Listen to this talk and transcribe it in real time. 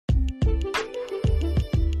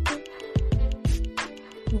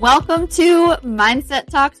Welcome to Mindset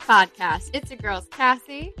Talks Podcast. It's your girls,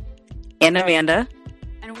 Cassie and Amanda.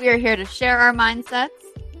 And we are here to share our mindsets,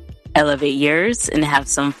 elevate yours, and have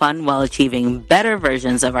some fun while achieving better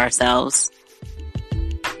versions of ourselves.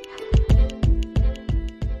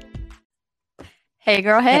 Hey,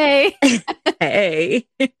 girl, hey. Hey.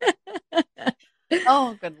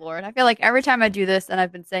 Oh, good Lord. I feel like every time I do this, and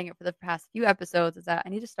I've been saying it for the past few episodes, is that I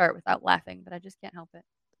need to start without laughing, but I just can't help it.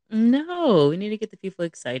 No, we need to get the people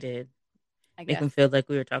excited. I guess. Make them feel like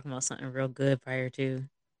we were talking about something real good prior to.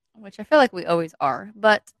 Which I feel like we always are,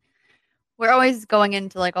 but we're always going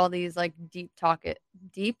into like all these like deep topics.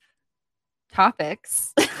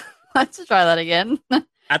 Let's try that again.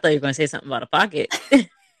 I thought you were going to say something about a pocket.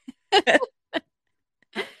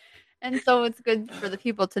 And so it's good for the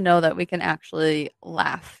people to know that we can actually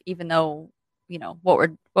laugh, even though, you know,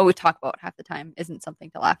 what we talk about half the time isn't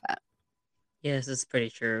something to laugh at. Yes, it's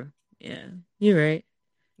pretty true. Yeah, you're right.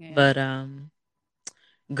 Yeah. But,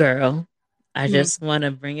 girl, I just want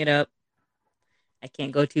to bring it up. I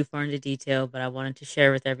can't go too far into detail, but I wanted to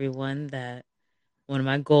share with everyone that one of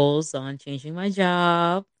my goals on changing my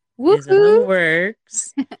job is in the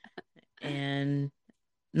works. And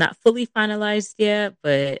not fully finalized yet,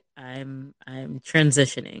 but I'm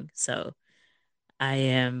transitioning. So I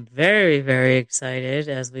am very, very excited,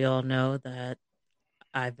 as we all know, that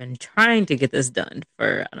I've been trying to get this done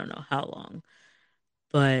for I don't know how long.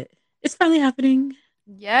 But it's finally happening.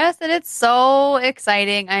 Yes, and it's so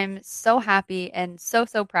exciting. I'm so happy and so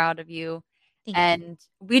proud of you. And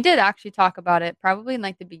we did actually talk about it probably in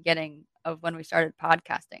like the beginning of when we started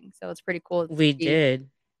podcasting. So it's pretty cool. We did.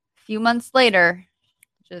 A few months later.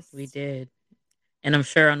 We did. And I'm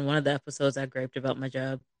sure on one of the episodes I griped about my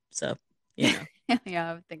job. So, you know.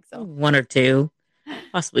 Yeah, I would think so. 1 or 2,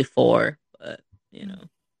 possibly 4, but you know,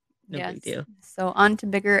 no big deal. So on to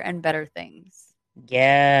bigger and better things.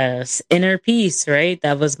 Yes. Inner peace, right?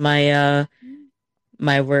 That was my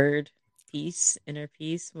my word. Peace, inner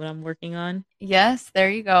peace, what I'm working on. Yes, there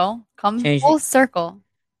you go. Full circle.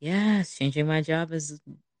 Yes, changing my job is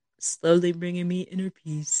slowly bringing me inner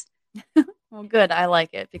peace. Well, good. I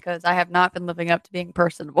like it because I have not been living up to being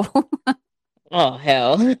personable. Oh,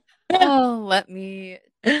 hell. Oh, let me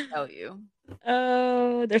tell you.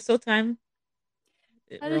 Oh, there's still time.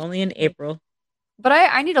 We're only in April. But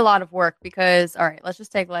I need a lot of work because, all right, let's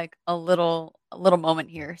just take like a little moment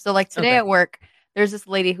here. So like today at work, there's this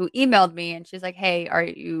lady who emailed me and she's like, hey, are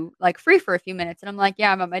you like free for a few minutes? And I'm like,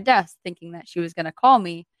 yeah, I'm at my desk, thinking that she was going to call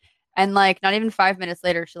me. And like not even 5 minutes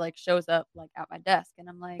later, she like shows up like at my desk. And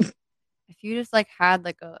I'm like, if you just like had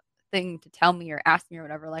like a thing to tell me or ask me or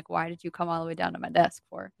whatever, like why did you come all the way down to my desk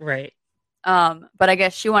for? Right. But I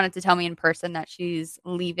guess she wanted to tell me in person that she's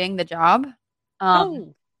leaving the job.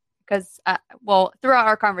 Because throughout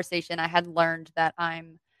our conversation, I had learned that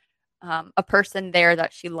I'm a person there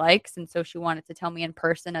that she likes, and so she wanted to tell me in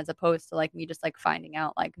person as opposed to like me just like finding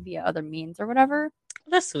out like via other means or whatever.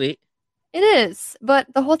 That's sweet. It is, but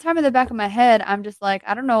the whole time in the back of my head, I'm just like,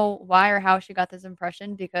 I don't know why or how she got this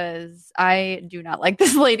impression because I do not like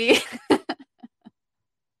this lady.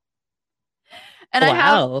 And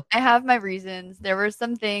I have my reasons. There were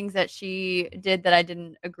some things that she did that I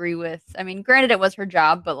didn't agree with. I mean, granted, it was her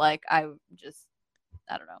job, but like I don't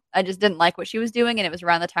know. I just didn't like what she was doing, and it was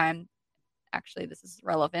around the time. Actually, this is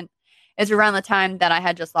relevant. It's around the time that I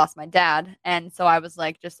had just lost my dad, and so I was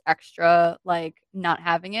like just extra like not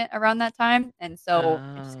having it around that time, and so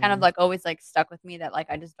it just kind of like always like stuck with me that like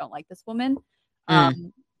I just don't like this woman. But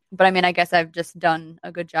I mean, I guess I've just done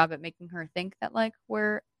a good job at making her think that like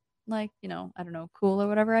we're like, you know, I don't know, cool or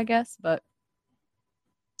whatever, I guess, but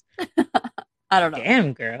I don't know.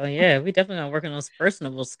 Damn, girl. Yeah, we definitely gotta work on those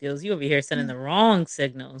personable skills. You over here sending the wrong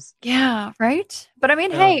signals. Yeah, right? But I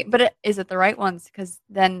mean, hey, but is it the right ones? Because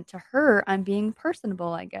then to her, I'm being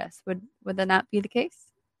personable, I guess. Would that not be the case?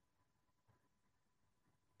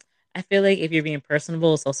 I feel like if you're being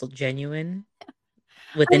personable, it's also genuine.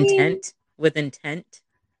 With intent. With intent.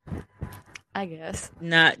 I guess.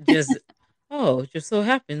 Not just, oh, just so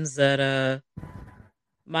happens that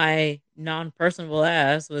my non-personable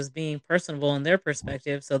ass was being personable in their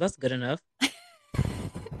perspective, so that's good enough.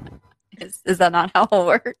 Is that not how it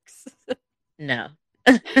works? No.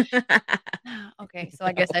 Okay, so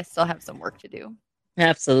I guess I still have some work to do.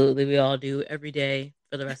 Absolutely, we all do every day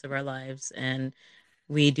for the rest of our lives, and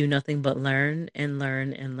we do nothing but learn and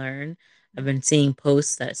learn and learn. I've been seeing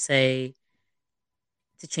posts that say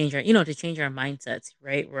to change our mindsets,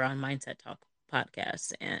 right? We're on Mindset Talk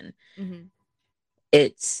podcast, and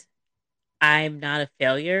it's, I'm not a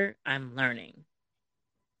failure, I'm learning.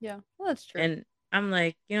 Yeah, well, that's true. And I'm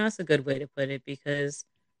like, that's a good way to put it because,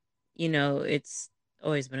 it's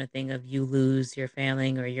always been a thing of you lose your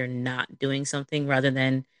failing or you're not doing something rather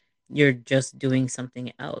than you're just doing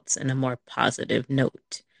something else in a more positive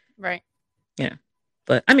note. Right. Yeah.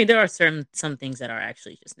 But I mean, there are some things that are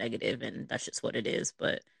actually just negative and that's just what it is.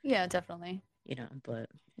 But yeah, definitely. but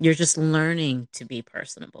you're just learning to be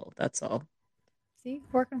personable. That's all. See,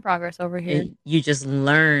 work in progress over here. You just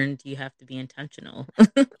learned you have to be intentional.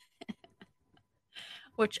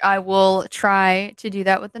 Which I will try to do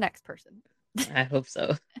that with the next person. I hope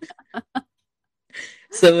so.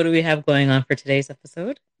 So, what do we have going on for today's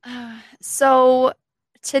episode? So,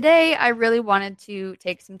 today I really wanted to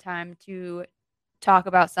take some time to talk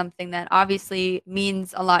about something that obviously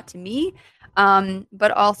means a lot to me,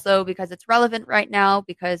 but also because it's relevant right now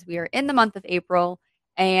because we are in the month of April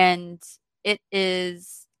and it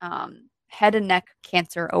is Head and Neck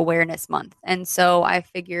Cancer Awareness Month. And so I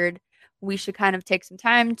figured we should kind of take some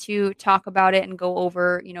time to talk about it and go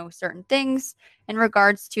over, certain things in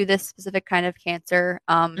regards to this specific kind of cancer,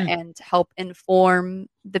 and help inform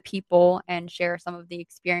the people and share some of the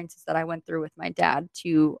experiences that I went through with my dad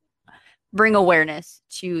to bring awareness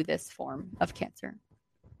to this form of cancer.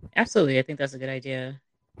 Absolutely. I think that's a good idea.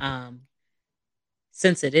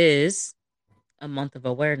 Since it is a month of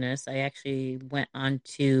awareness, I actually went on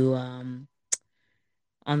to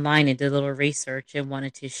online and did a little research and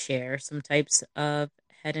wanted to share some types of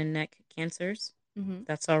head and neck cancers. Mm-hmm.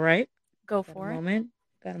 That's all right. Go for it.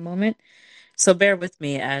 Got a moment. So bear with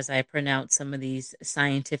me as I pronounce some of these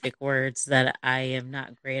scientific words that I am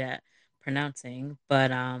not great at pronouncing.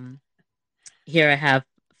 But here I have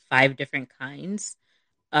 5 different kinds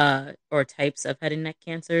or types of head and neck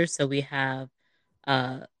cancer. So we have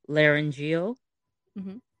laryngeal,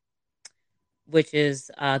 mm-hmm. which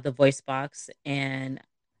is the voice box. And,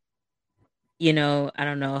 I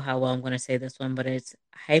don't know how well I'm going to say this one, but it's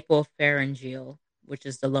hypopharyngeal, which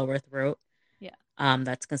is the lower throat. Yeah.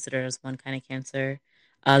 That's considered as one kind of cancer.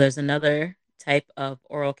 There's another type of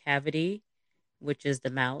oral cavity, which is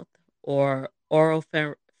the mouth, or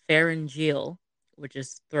oropharyngeal, which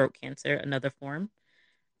is throat cancer, another form.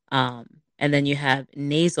 And then you have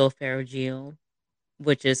nasopharyngeal,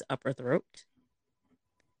 which is upper throat.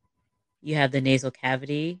 You have the nasal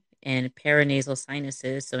cavity and paranasal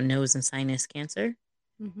sinuses, so nose and sinus cancer.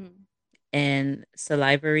 Mm-hmm. And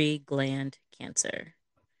salivary gland cancer.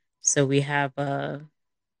 So we have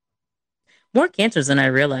more cancers than I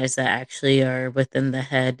realized that actually are within the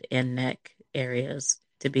head and neck areas,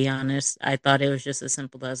 to be honest. I thought it was just as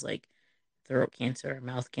simple as like throat cancer or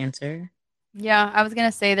mouth cancer. Yeah, I was going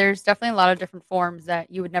to say there's definitely a lot of different forms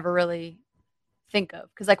that you would never really think of.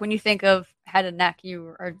 Because, like, when you think of head and neck,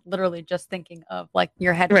 you are literally just thinking of, like,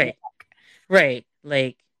 your head. Right. Right.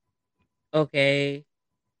 Like, okay,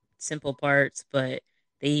 simple parts, but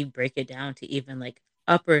they break it down to even, like,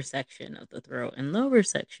 upper section of the throat and lower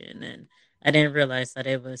section. And I didn't realize that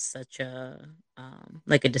it was such a,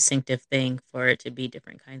 like, a distinctive thing for it to be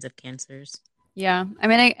different kinds of cancers. Yeah. I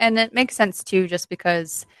mean, and it makes sense, too, just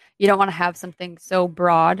because you don't want to have something so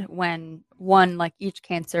broad when one, like each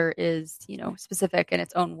cancer is, specific in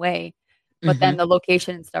its own way. But then the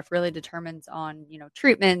location and stuff really determines on,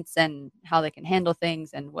 treatments and how they can handle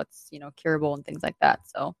things and what's, curable and things like that.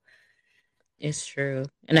 So it's true.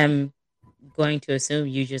 And I'm going to assume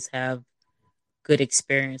you just have good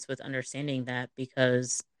experience with understanding that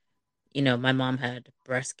because, my mom had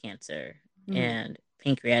breast cancer and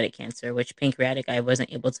pancreatic cancer, which pancreatic I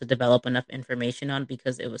wasn't able to develop enough information on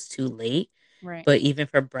because it was too late. Right. But even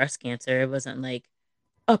for breast cancer, it wasn't like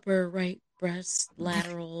upper right breast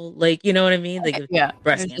lateral, like, you know what I mean? Like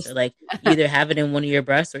breast cancer, just... like you either have it in one of your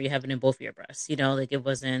breasts or you have it in both of your breasts, like it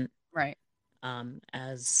wasn't right.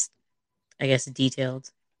 As I guess detailed.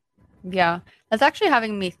 Yeah. That's actually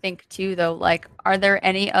having me think too though, like are there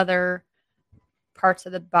any other parts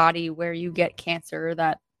of the body where you get cancer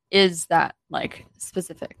that is that like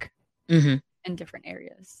specific in different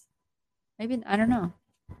areas? Maybe, I don't know.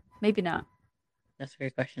 Maybe not. That's a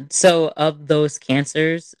great question. So of those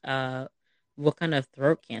cancers, what kind of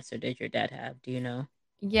throat cancer did your dad have? Do you know?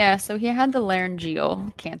 Yeah, so he had the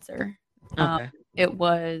laryngeal cancer. Okay. It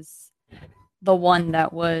was the one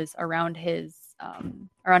that was around his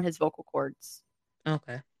vocal cords.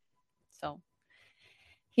 Okay. So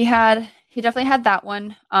he definitely had that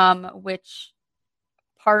one, which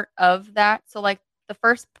part of that, so like the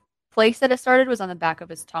first place that it started was on the back of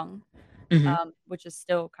his tongue, which is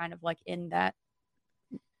still kind of like in that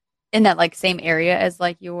like same area as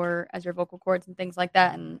like your vocal cords and things like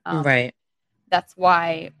that. And right. That's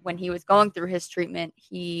why when he was going through his treatment,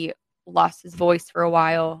 he lost his voice for a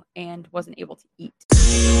while and wasn't able to eat.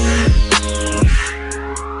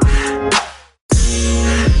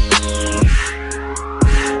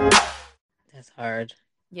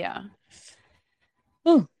 Yeah.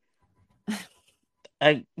 Ooh,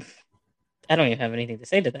 I I don't even have anything to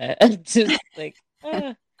say to that. I'm just like,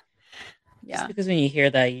 just Yeah. because when you hear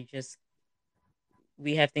that,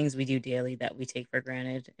 we have things we do daily that we take for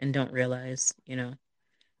granted and don't realize, Yeah.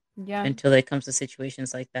 until it comes to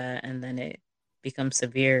situations like that, and then it becomes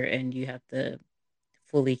severe, and you have to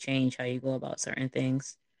fully change how you go about certain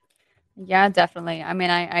things. Yeah, definitely. I mean,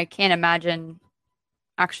 I can't imagine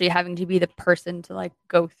actually having to be the person to like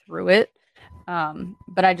go through it.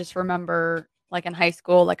 But I just remember like in high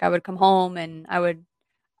school, like I would come home and I would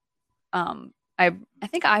I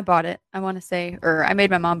think I bought it, I want to say, or I made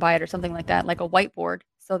my mom buy it or something like that, like a whiteboard.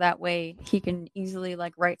 So that way he can easily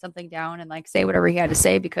like write something down and like say whatever he had to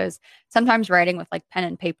say because sometimes writing with like pen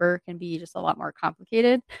and paper can be just a lot more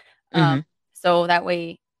complicated. Um, Hmm. so that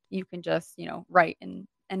way you can just, write and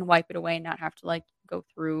wipe it away and not have to like go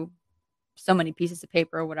through so many pieces of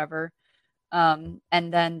paper or whatever. And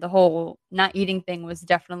then the whole not eating thing was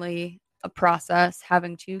definitely a process,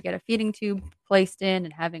 having to get a feeding tube placed in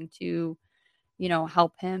and having to,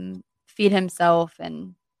 help him feed himself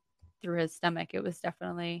and through his stomach. It was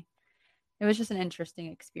just an interesting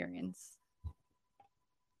experience.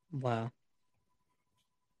 Wow.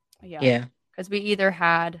 Yeah. Yeah. Because we either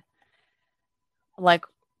had like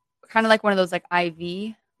kind of like one of those like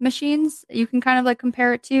IV machines you can kind of like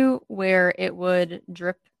compare it to where it would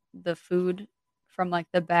drip the food from like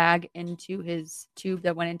the bag into his tube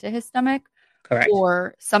that went into his stomach. Correct.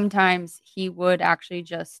 Or sometimes he would actually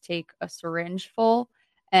just take a syringe full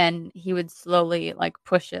and he would slowly like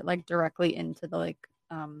push it like directly into the like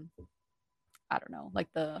I don't know, like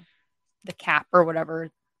the cap or whatever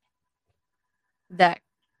that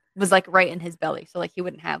was like right in his belly. So like he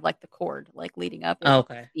wouldn't have like the cord like leading up. It would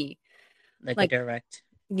Okay. just be Like a like direct.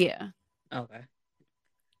 yeah. Okay.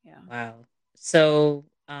 Yeah. Wow. So,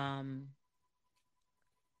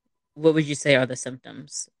 what would you say are the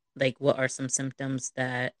symptoms? Like, what are some symptoms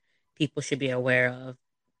that people should be aware of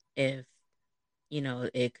if,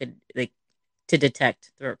 it could, like, to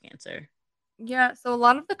detect throat cancer? Yeah, so a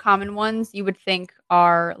lot of the common ones you would think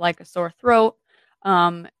are like a sore throat,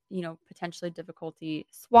 potentially difficulty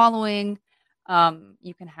swallowing.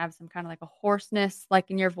 You can have some kind of like a hoarseness,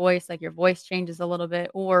 like in your voice, like your voice changes a little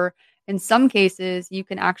bit, or in some cases, you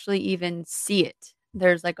can actually even see it.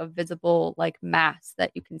 There's like a visible like mass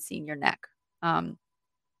that you can see in your neck.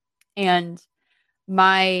 And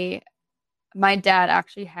my my dad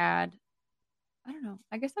actually had, I don't know,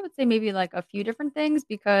 I guess I would say maybe like a few different things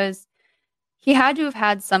because he had to have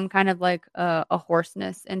had some kind of like a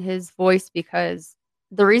hoarseness in his voice because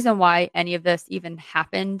the reason why any of this even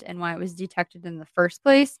happened and why it was detected in the first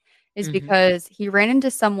place is Mm-hmm. because he ran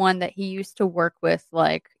into someone that he used to work with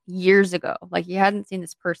like years ago. Like he hadn't seen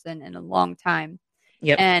this person in a long time.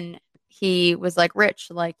 Yep. And he was like, "Rich,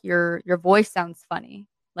 like your voice sounds funny.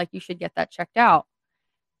 Like you should get that checked out."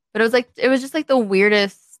 But it was just like the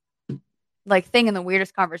weirdest like thing in the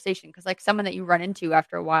weirdest conversation because like someone that you run into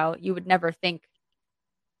after a while, you would never think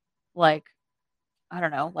like I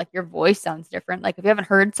don't know, like your voice sounds different. Like if you haven't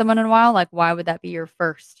heard someone in a while, like why would that be your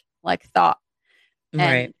first like thought? Right.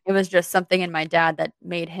 And it was just something in my dad that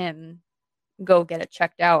made him go get it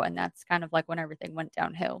checked out and that's kind of like when everything went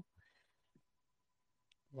downhill.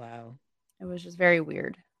 Wow. It was just very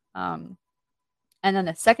weird. Um and then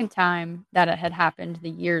the second time that it had happened the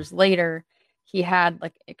years later, he had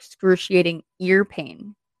like excruciating ear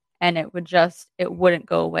pain and it wouldn't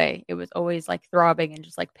go away. It was always like throbbing and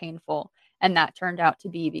just like painful. And that turned out to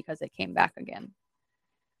be because it came back again.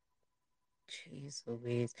 Jeez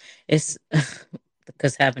Louise. It's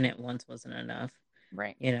because having it once wasn't enough,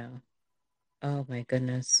 Right. you know. Oh my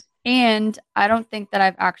goodness. And I don't think that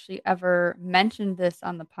I've actually ever mentioned this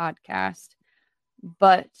on the podcast,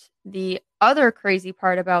 but the other crazy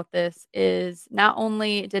part about this is not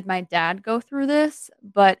only did my dad go through this,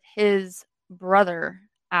 but his brother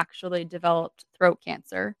actually developed throat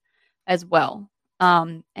cancer as well.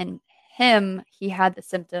 And he had the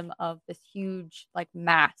symptom of this huge like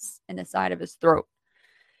mass in the side of his throat.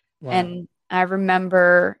 Wow. And I don't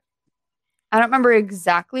remember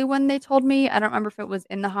exactly when they told me. I don't remember if it was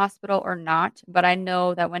in the hospital or not, but I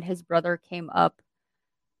know that when his brother came up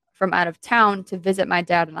from out of town to visit my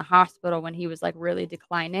dad in the hospital when he was like really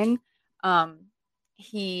declining, um,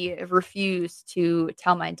 he refused to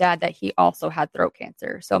tell my dad that he also had throat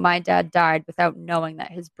cancer. So my dad died without knowing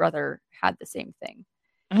that his brother had the same thing.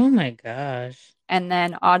 Oh my gosh. And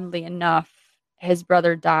then oddly enough, his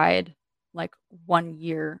brother died like 1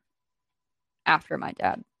 year after my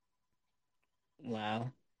dad.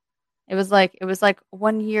 Wow. It was like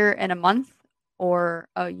 1 year and a month or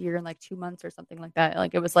a year and like 2 months or something like that.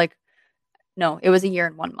 Like it was like No, it was a year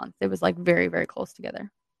and 1 month. It was like very, very close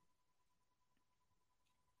together.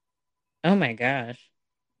 Oh my gosh.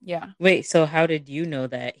 Yeah. Wait, so how did you know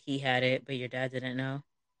that he had it, but your dad didn't know?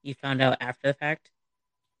 You found out after the fact?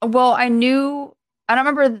 Well, I don't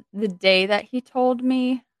remember the day that he told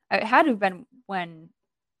me. It had to have been when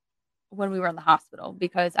we were in the hospital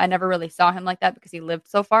because I never really saw him like that because he lived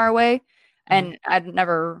so far away Hmm. and I'd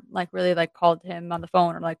never like really like called him on the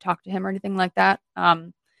phone or like talked to him or anything like that.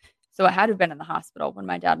 So it had to have been in the hospital when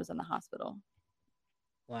my dad was in the hospital.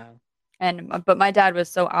 Wow. And but my dad was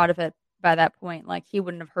so out of it by that point, like he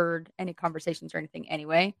wouldn't have heard any conversations or anything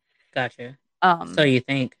anyway. Gotcha. So Um, you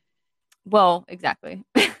think? well, exactly.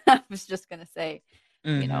 I was just gonna say,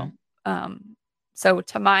 you Mm-hmm. know, um, so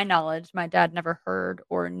to my knowledge, my dad never heard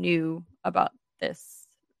or knew about this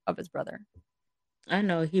of his brother. I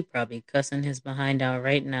know he probably cussing his behind out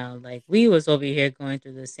right now. Like we was over here going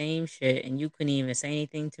through the same shit and you couldn't even say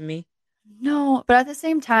anything to me. No, but at the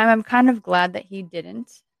same time, I'm kind of glad that he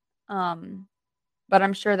didn't. Um, but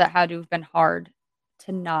I'm sure that had to have been hard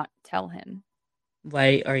to not tell him.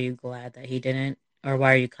 Why are you glad that he didn't? Or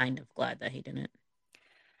why are you kind of glad that he didn't?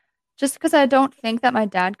 Just because I don't think that my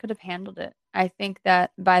dad could have handled it. I think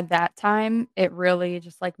that by that time, it really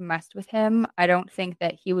just like messed with him. I don't think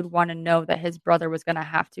that he would want to know that his brother was going to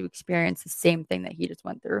have to experience the same thing that he just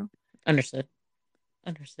went through. Understood.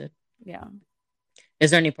 Understood. Yeah.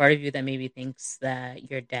 Is there any part of you that maybe thinks that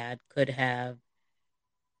your dad could have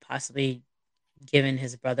possibly given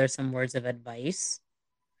his brother some words of advice?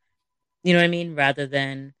 You know what I mean? Rather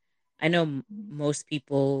than, I know most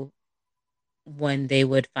people, when they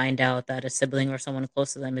would find out that a sibling or someone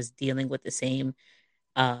close to them is dealing with the same,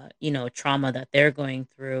 trauma that they're going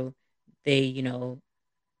through, they,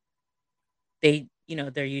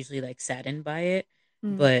 they're usually like saddened by it.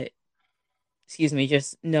 Mm. But, excuse me,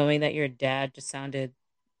 just knowing that your dad just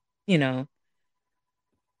you know,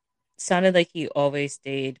 sounded like he always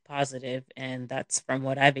stayed positive, and that's from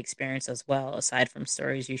what I've experienced as well, aside from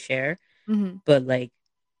stories you share. Mm-hmm. But like,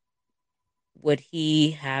 would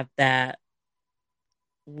he have that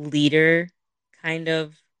leader kind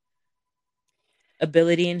of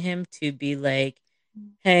ability in him to be like,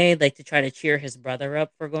 hey, like to try to cheer his brother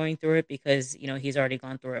up for going through it because, he's already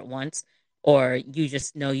gone through it once? Or you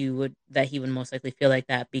just know that he would most likely feel like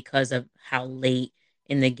that because of how late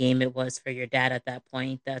in the game it was for your dad at that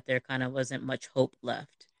point, that there kind of wasn't much hope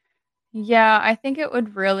left? Yeah, I think it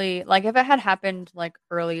would really like if it had happened like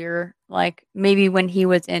earlier, like maybe when he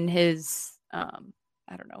was in his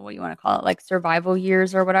I don't know what you want to call it, like survival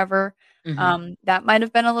years or whatever. Hmm. That might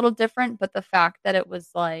have been a little different, but the fact that it was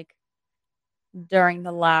like during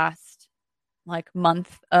the last like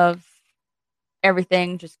month of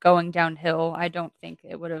everything just going downhill, I don't think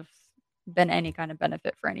it would have been any kind of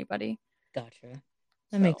benefit for anybody. Gotcha.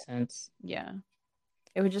 That makes So, sense. yeah.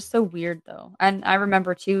 It was just so weird though. And I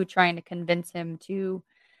remember too trying to convince him to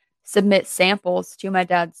submit samples to my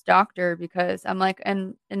dad's doctor because I'm like,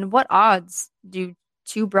 and what odds do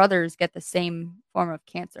two brothers get the same form of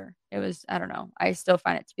cancer? It was, I don't know. I still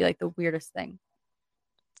find it to be like the weirdest thing.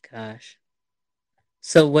 Gosh.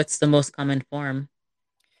 So what's the most common form?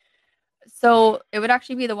 So it would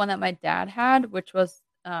actually be the one that my dad had, which was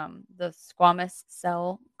the squamous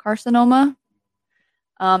cell carcinoma.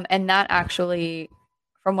 And that actually,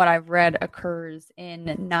 from what I've read, occurs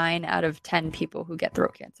in 9 out of 10 people who get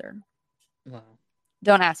throat cancer. Wow.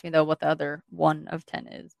 Don't ask me though what the other 1 of 10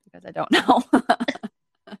 is because I don't know.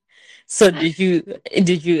 So did you,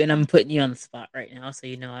 and I'm putting you on the spot right now, so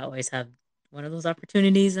I always have one of those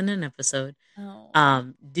opportunities in an episode.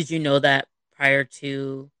 Oh. Did you know that prior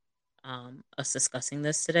to us discussing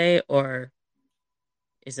this today, or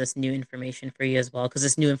is this new information for you as well? Because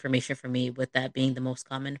it's new information for me with that being the most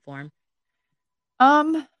common form.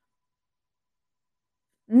 Um,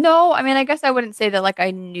 no, I mean, I guess I wouldn't say that like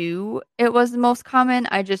I knew it was the most common.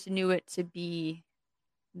 I just knew it to be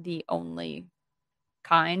the only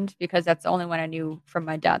kind because that's the only one I knew from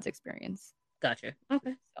my dad's experience. Gotcha.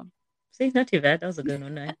 Okay. So, See, not too bad. That was a good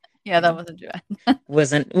one. yeah, You that know, wasn't too bad.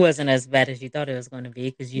 wasn't as bad as you thought it was going to be,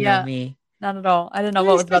 because you know Yeah, me. not at all. I didn't know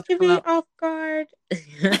what Always was about to catching come me out. off guard.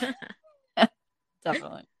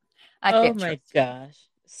 Definitely. I Oh can't my trust you. gosh.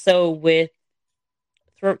 So with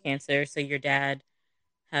throat cancer, so your dad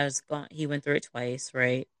he went through it twice,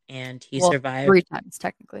 right? And he Well, survived 3 times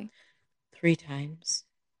technically. 3 times.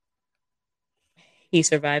 He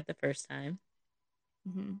survived the first time.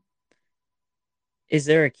 Hmm. Is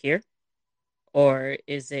there a cure, or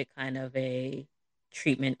is it kind of a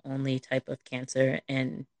treatment only type of cancer,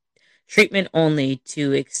 and treatment only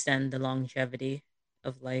to extend the longevity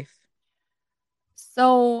of life?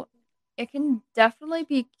 So it can definitely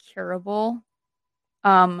be curable.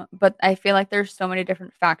 But I feel like there's so many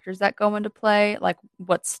different factors that go into play. Like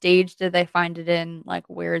what stage did they find it in? Like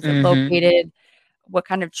where is it Mm-hmm. located? What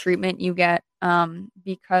kind of treatment you get?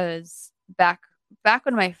 Because back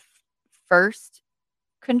when first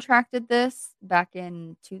contracted this back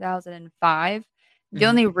in 2005, the Mm-hmm.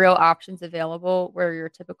 only real options available were your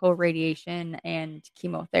typical radiation and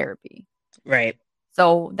chemotherapy. Right.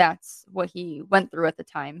 So that's what he went through at the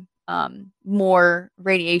time. More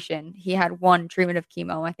radiation. He had one treatment of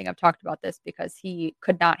chemo. I think I've talked about this because he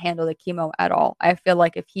could not handle the chemo at all. I feel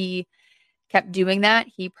like if he kept doing that,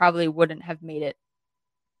 he probably wouldn't have made it.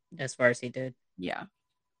 As far as he did. Yeah. Yeah.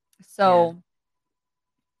 So,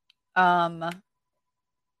 I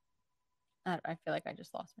feel like I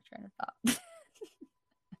just lost my train of thought.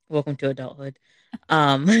 Welcome to adulthood.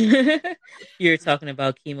 You're talking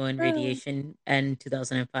about chemo and radiation, and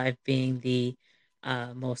 2005 being the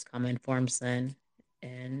most common forms then.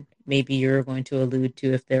 And maybe you're going to allude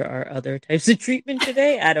to if there are other types of treatment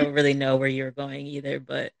today. I don't really know where you're going either,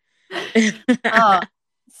 but uh,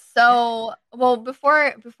 so well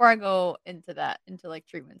before I go into that, into like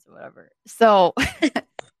treatments or whatever. So I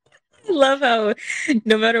love how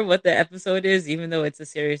no matter what the episode is, even though it's a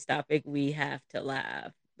serious topic, we have to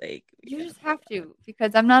laugh. Like we you have just to have to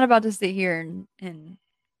because I'm not about to sit here and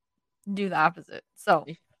do the opposite. So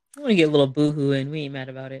laugh. I want to get a little boohoo and we ain't mad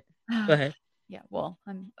about it. Go ahead. yeah, well,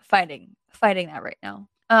 I'm fighting that right now.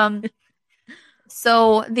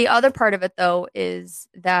 So the other part of it though is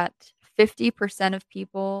that 50% of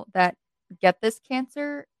people that get this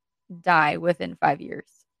cancer die within 5 years.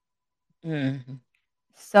 Mhm.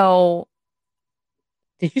 So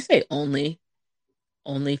Did you say only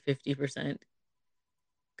 50%?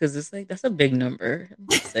 Because it's like that's a big number. I'm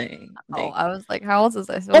just saying, oh, like I was like, how else was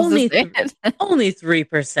I supposed to only say th- it? only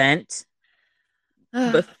 3%,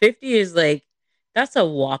 but 50 is like that's a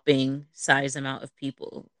whopping size amount of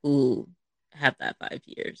people who have that 5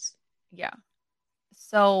 years. Yeah.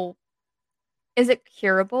 So is it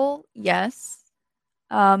curable? Yes.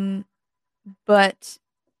 Um, but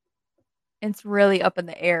it's really up in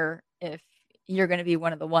the air if you're going to be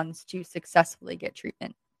one of the ones to successfully get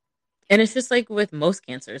treatment. And it's just like with most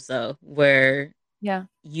cancers, though, where Yeah.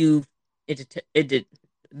 you it did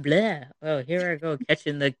blah. Oh, here I go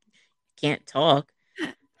catching the can't talk.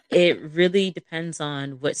 It really depends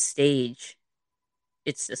on what stage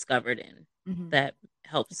it's discovered in. Hmm. That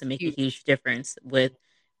helps It's to make a huge. huge difference with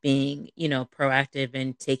being, proactive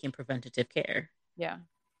and taking preventative care. Yeah.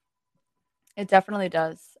 It definitely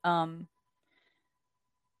does.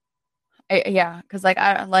 Yeah, because like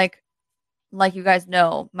you guys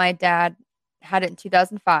know, my dad had it in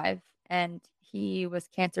 2005, and he was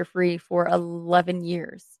cancer free for 11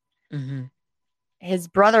 years. Hmm. His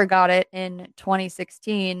brother got it in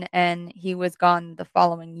 2016, and he was gone the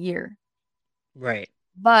following year. Right.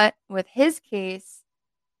 But with his case,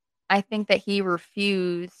 I think that he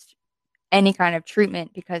refused any kind of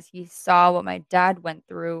treatment because he saw what my dad went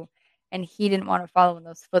through and he didn't want to follow in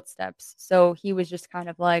those footsteps. So he was just kind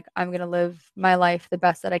of like, I'm going to live my life the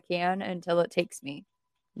best that I can until it takes me.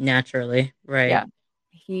 Naturally. Right. Yeah.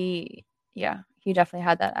 He, yeah, he definitely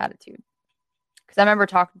had that attitude. Cause I remember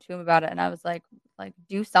talking to him about it and I was like,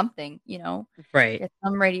 do something, Right. get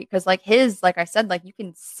some ready. Cause like like I said, like you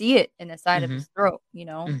can see it in the side of Hmm. his throat.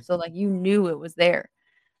 So like you knew it was there.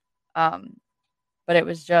 Um, but it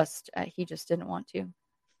was just, he just didn't want to.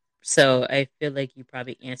 So I feel like you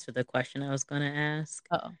probably answered the question I was going to ask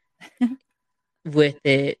Oh. with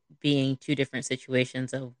it being two different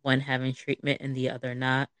situations of one having treatment and the other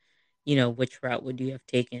not. Which route would you have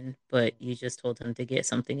taken? But you just told him to get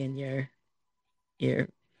something in your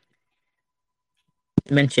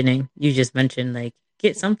mentioning. You just mentioned like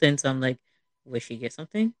get something. So I'm like, would she get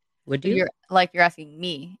something? Would So you? you're asking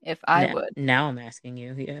me if I would. Now I'm asking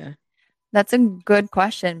you. Yeah. That's a good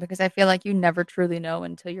question because I feel like you never truly know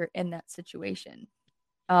until you're in that situation.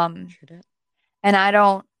 Um, True that. and I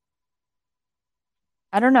don't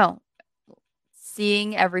know.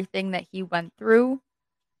 Seeing everything that he went through,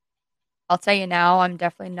 I'll tell you now, I'm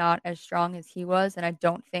definitely not as strong as he was, and I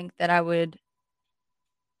don't think that I would.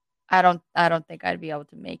 I don't think I'd be able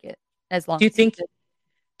to make it as Do long you as he think? did.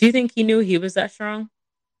 Do you think he knew he was that strong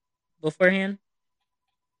beforehand?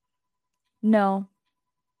 No,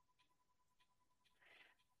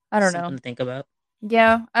 I don't Something know. to think about.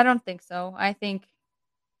 Yeah, I don't think so. I think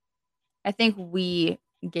we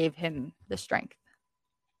gave him the strength,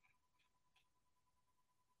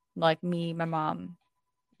 like me, my mom,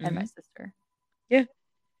 and my Hmm. sister. Yeah.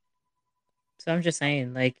 So I'm just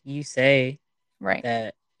saying, like you say Right.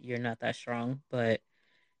 that you're not that strong, but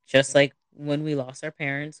just like when we lost our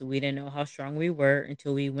parents, we didn't know how strong we were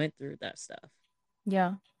until we went through that stuff.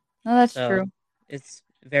 Yeah. No, that's So true. it's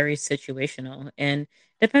very situational and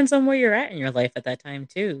depends on where you're at in your life at that time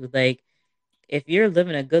too. Like if you're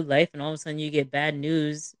living a good life and all of a sudden you get bad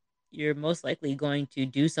news, you're most likely going to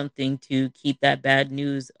do something to keep that bad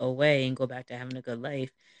news away and go back to having a good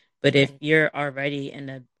life. But if you're already in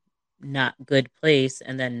a not good place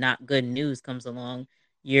and then not good news comes along,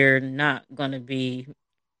 you're not going to be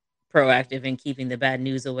proactive in keeping the bad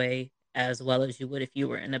news away as well as you would if you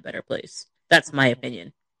were in a better place. That's my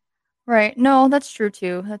opinion. Right. No, that's true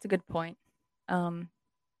too. That's a good point. Um,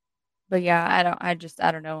 but yeah, I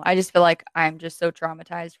don't know. I just feel like I'm just so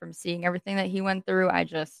traumatized from seeing everything that he went through.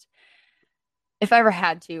 If I ever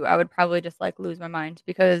had to, I would probably just like lose my mind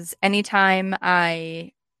because anytime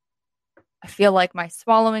I feel like my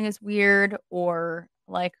swallowing is weird or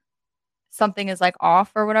like something is like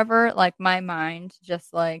off or whatever, like my mind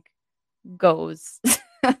just like goes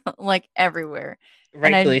like everywhere.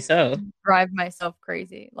 And I Rightfully so. drive myself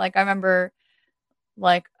crazy. Like I remember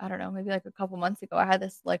like I don't know, maybe like a couple months ago I had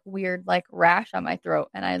this like weird like rash on my throat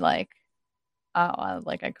and I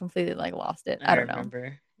completely like lost it. I I don't know.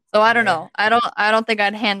 remember. So I don't Yeah. know. I don't think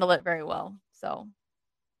I'd handle it very well. So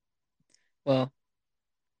Well,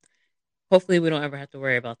 hopefully we don't ever have to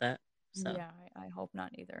worry about that. So yeah, I hope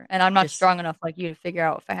not either. And I'm not just strong enough like you to figure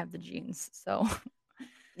out if I have the genes. So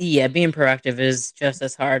yeah, being proactive is just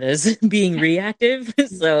as hard as being reactive.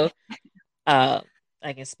 So uh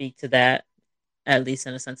I can speak to that at least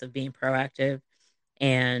in a sense of being proactive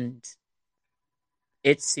and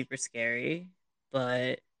it's super scary,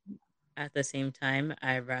 but at the same time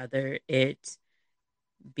I'd rather it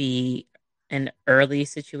be an early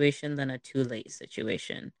situation than a too late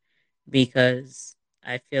situation because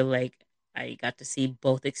I feel like I got to see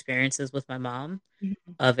both experiences with my mom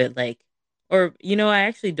Mhm. of it like I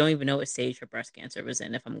actually don't even know what stage her breast cancer was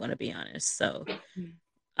in if I'm going to be honest. So,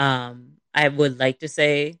 I would like to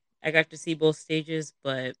say I got to see both stages,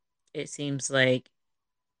 but it seems like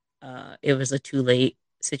it was a too late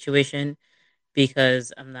situation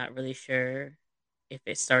because I'm not really sure if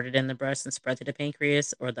it started in the breast and spread to the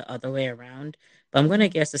pancreas or the other way around. But I'm gonna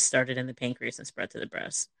Mhm. guess it started in the pancreas and spread to the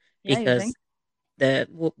breast Yeah, you think?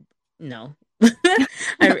 because no,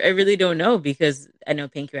 I really don't know because I know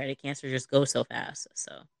pancreatic cancer just goes so fast.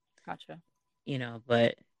 So Gotcha.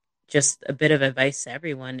 but just a bit of advice to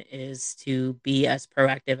everyone is to be as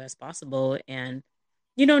proactive as possible and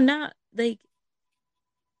not like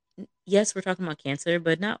yes, we're talking about cancer,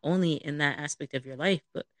 but not only in that aspect of your life,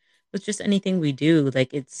 but with just anything we do.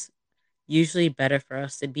 Like it's usually better for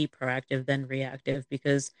us to be proactive than reactive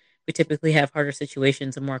because we typically have harder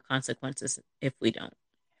situations and more consequences if we don't.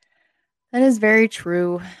 That is very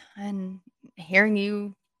true. And hearing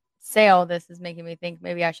you say all this is making me think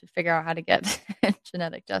maybe I should figure out how to get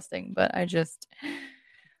genetic testing. But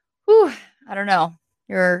whew, I don't know.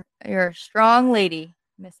 You're a strong lady,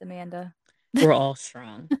 Miss Amanda. We're all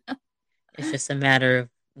strong. It's just a matter of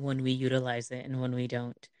when we utilize it and when we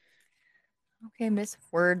don't. Okay, Miss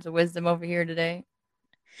Words of Wisdom over here today.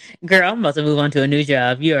 Girl, I'm about to move on to a new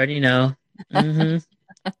job. You already know. Hmm.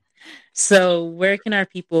 So, where can our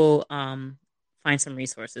people find some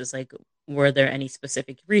resources? Like, were there any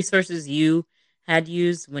specific resources you had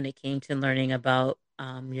used when it came to learning about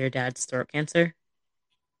your dad's throat cancer?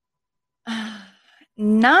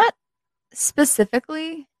 Not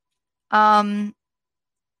specifically. Um,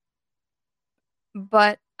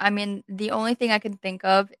 but I mean, the only thing I can think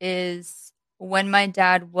of is when my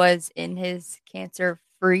dad was in his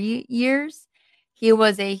cancer-free years, he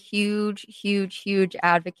was a huge, huge, huge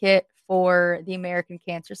advocate for the American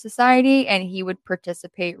Cancer Society, and he would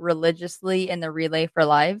participate religiously in the Relay for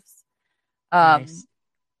Lives. Um, Nice.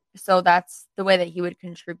 so that's the way that he would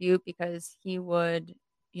contribute because he would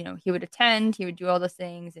attend, he would do all those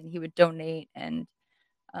things, and he would donate and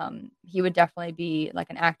he would definitely be like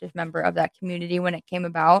an active member of that community when it came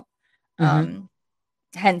about. Mm-hmm. Um,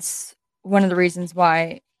 hence, one of the reasons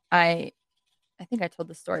why I I think I told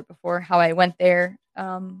the story before how I went there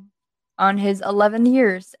on his 11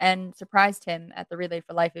 years and surprised him at the Relay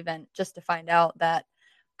for Life event just to find out that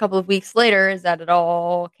a couple of weeks later is that it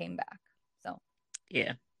all came back. So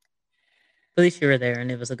Yeah. At least you were there,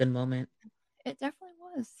 and it was a good moment. it definitely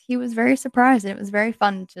was. He was very surprised, and it was very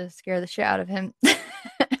fun to scare the shit out of him to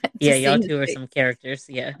Yeah, see y'all his two are face. some characters.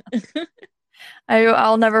 Yeah.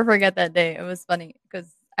 I'll never forget that day. It was funny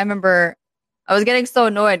because I remember I was getting so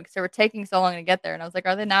annoyed because they were taking so long to get there, and I was like,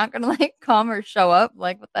 "Are they not gonna like come or show up?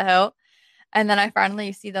 Like, what the hell?" And then I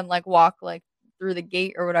finally see them like walk like through the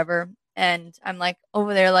gate or whatever, and I'm like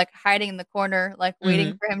over there like hiding in the corner, like waiting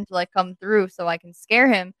Hmm. for him to like come through so I can scare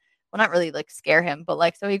him. well, not really like scare him, but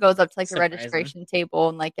like, so he goes up to like the Surprise him. registration table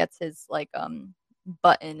and like gets his like,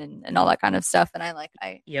 button and all that kind of stuff. And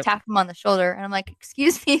I tap him on the shoulder and I'm like,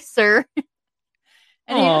 excuse me, sir.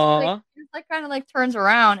 And he just like kind of like turns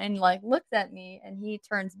around and like looks at me and he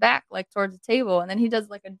turns back like towards the table and then he does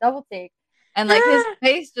like a double take and like his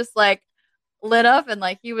face just like lit up and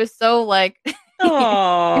like he was so like he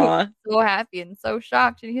was so happy and so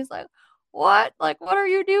shocked and he's like, what? Like, what are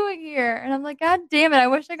you doing here? And I'm like, God damn it, I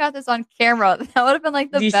wish I got this on camera. That would have been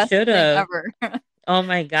like the best thing ever. Oh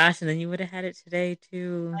my gosh, and then you would have had it today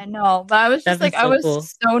too. I know, but I was just like, I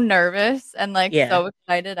was so nervous and like so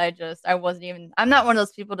excited. I wasn't even, I'm not one of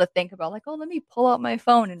those people to think about like, oh, let me pull out my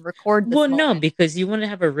phone and record this moment. No, because you want to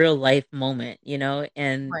have a real life moment, you know,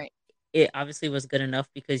 and it obviously was good enough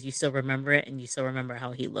because you still remember it and you still remember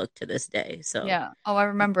how he looked to this day. So yeah. Oh, I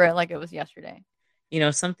remember it like it was yesterday. You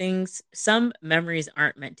know, some memories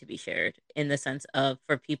aren't meant to be shared in the sense of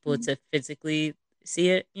for people to physically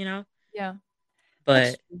see it, you know? Yeah.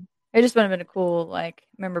 But it just would have been a cool like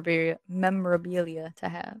memorabilia to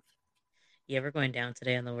have. Yeah, we're going down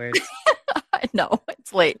today on the words. I know,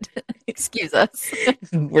 it's late. Excuse us.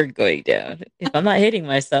 We're going down. If I'm not hitting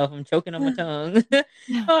myself, I'm choking on my tongue.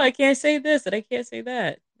 Oh, I can't say this and I can't say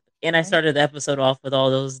that. And I started the episode off with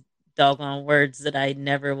all those doggone words that I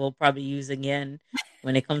never will probably use again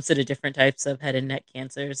when it comes to the different types of head and neck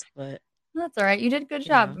cancers. But that's all right. You did a good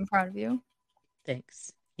job. I'm proud of you.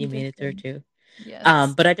 Thanks. You made it through too. Yes.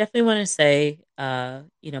 But I definitely want to say,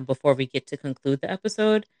 you know, before we get to conclude the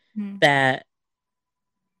episode, that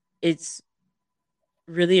it's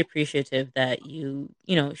really appreciative that you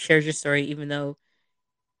know, shared your story, even though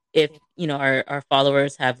if, you know, our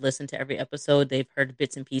followers have listened to every episode, they've heard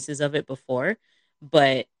bits and pieces of it before.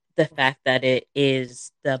 But the fact that it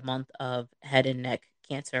is the month of head and neck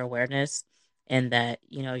cancer awareness and that,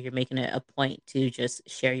 you know, you're making it a point to just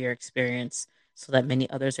share your experience so that many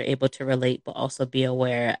others are able to relate, but also be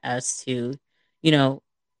aware as to, you know,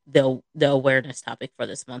 the awareness topic for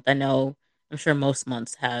this month. I'm sure most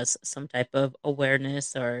months has some type of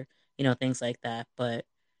awareness or, you know, things like that. But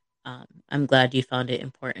I'm glad you found it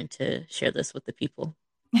important to share this with the people.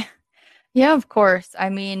 Yeah, of course. I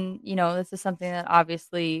mean, you know, this is something that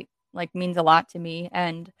obviously like means a lot to me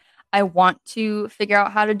and I want to figure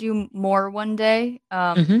out how to do more one day.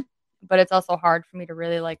 But it's also hard for me to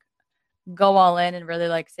really like go all in and really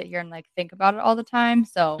like sit here and like think about it all the time.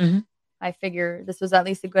 So I figure this was at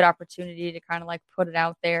least a good opportunity to kind of like put it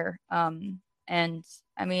out there. And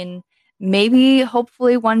I mean, maybe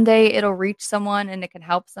hopefully one day it'll reach someone and it can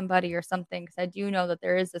help somebody or something. Cause I do know that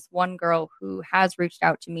there is this one girl who has reached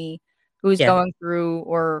out to me who's going through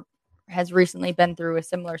or has recently been through a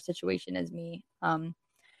similar situation as me.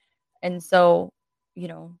 And so, you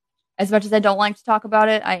know, as much as I don't like to talk about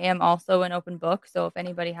it, I am also an open book. So if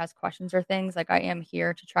anybody has questions or things, like I am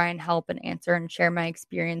here to try and help and answer and share my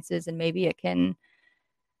experiences. And maybe it can,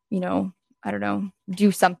 you know, I don't know,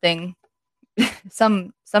 do something,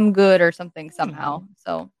 some good or something somehow.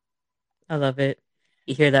 So I love it.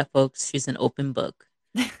 You hear that, folks? She's an open book,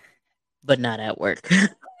 but not at work.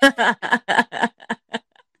 I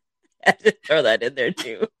just throw that in there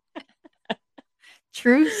too.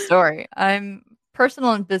 True story.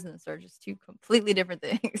 Personal and business are just two completely different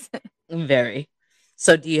things. Very.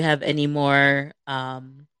 So do you have any more,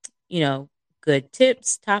 you know, good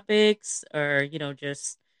tips, topics, or, you know,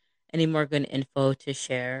 just any more good info to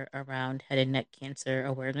share around head and neck cancer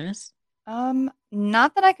awareness?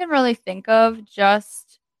 Not that I can really think of.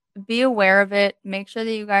 Just be aware of it. Make sure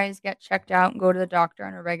that you guys get checked out and go to the doctor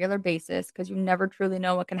on a regular basis because you never truly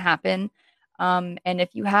know what can happen. And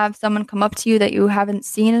if you have someone come up to you that you haven't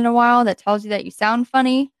seen in a while that tells you that you sound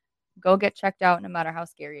funny, go get checked out no matter how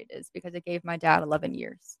scary it is because it gave my dad 11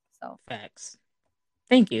 years. So facts.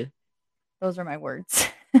 Thank you. Those are my words.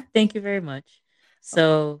 Thank you very much.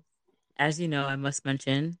 So, as you know, I must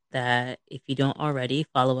mention that if you don't already,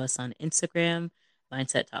 follow us on Instagram,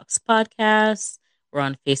 Mindset Talks Podcast. We're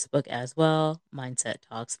on Facebook as well, Mindset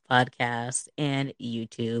Talks Podcast, and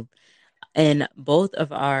YouTube. And both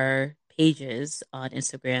of our pages on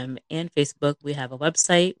Instagram and Facebook, we have a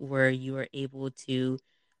website where you are able to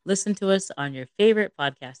listen to us on your favorite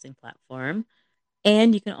podcasting platform.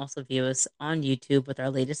 And you can also view us on YouTube with our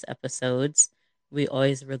latest episodes. We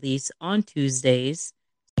always release on Tuesdays.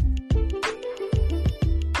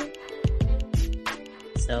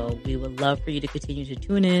 So we would love for you to continue to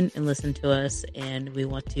tune in and listen to us. And we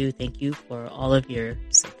want to thank you for all of your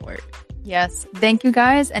support. Yes. Thank you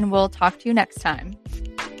guys. And we'll talk to you next time.